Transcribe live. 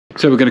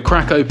So we're gonna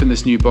crack open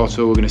this new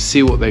bottle, we're gonna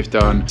see what they've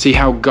done, see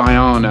how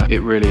Guyana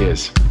it really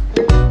is.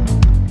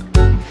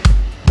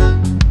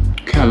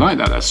 Okay, I like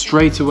that. That's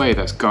straight away,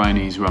 that's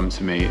Guyanese rum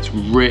to me. It's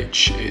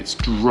rich, it's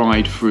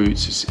dried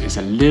fruits, it's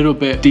a little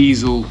bit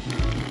diesel.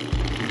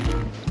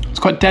 It's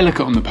quite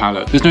delicate on the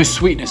palate. There's no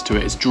sweetness to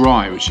it, it's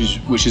dry, which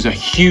is a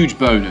huge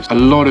bonus. A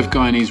lot of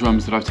Guyanese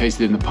rums that I've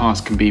tasted in the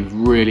past can be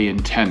really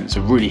intense,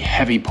 a really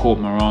heavy Port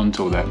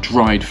Morant or that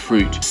dried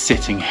fruit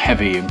sitting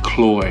heavy and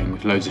clawing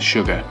with loads of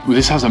sugar. Well,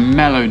 this has a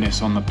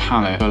mellowness on the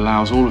palate that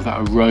allows all of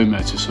that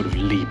aroma to sort of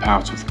leap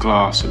out of the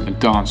glass and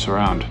dance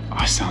around.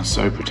 I sound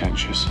so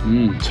pretentious.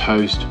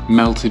 Toast,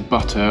 melted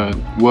butter,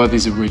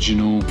 Worthy's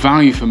original,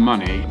 value for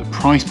money. The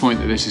price point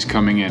that this is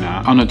coming in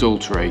at,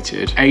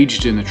 unadulterated,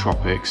 aged in the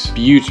tropics,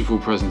 beautiful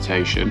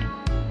presentation.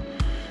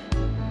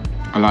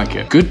 I like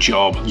it. Good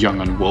job, Jung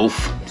and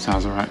Wolff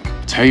Sazerac.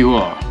 Tell you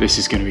what, this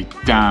is going to be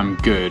damn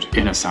good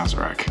in a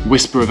Sazerac.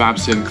 Whisper of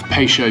absinthe,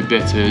 Peychaud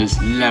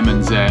bitters,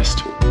 lemon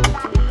zest.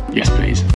 Yes, please.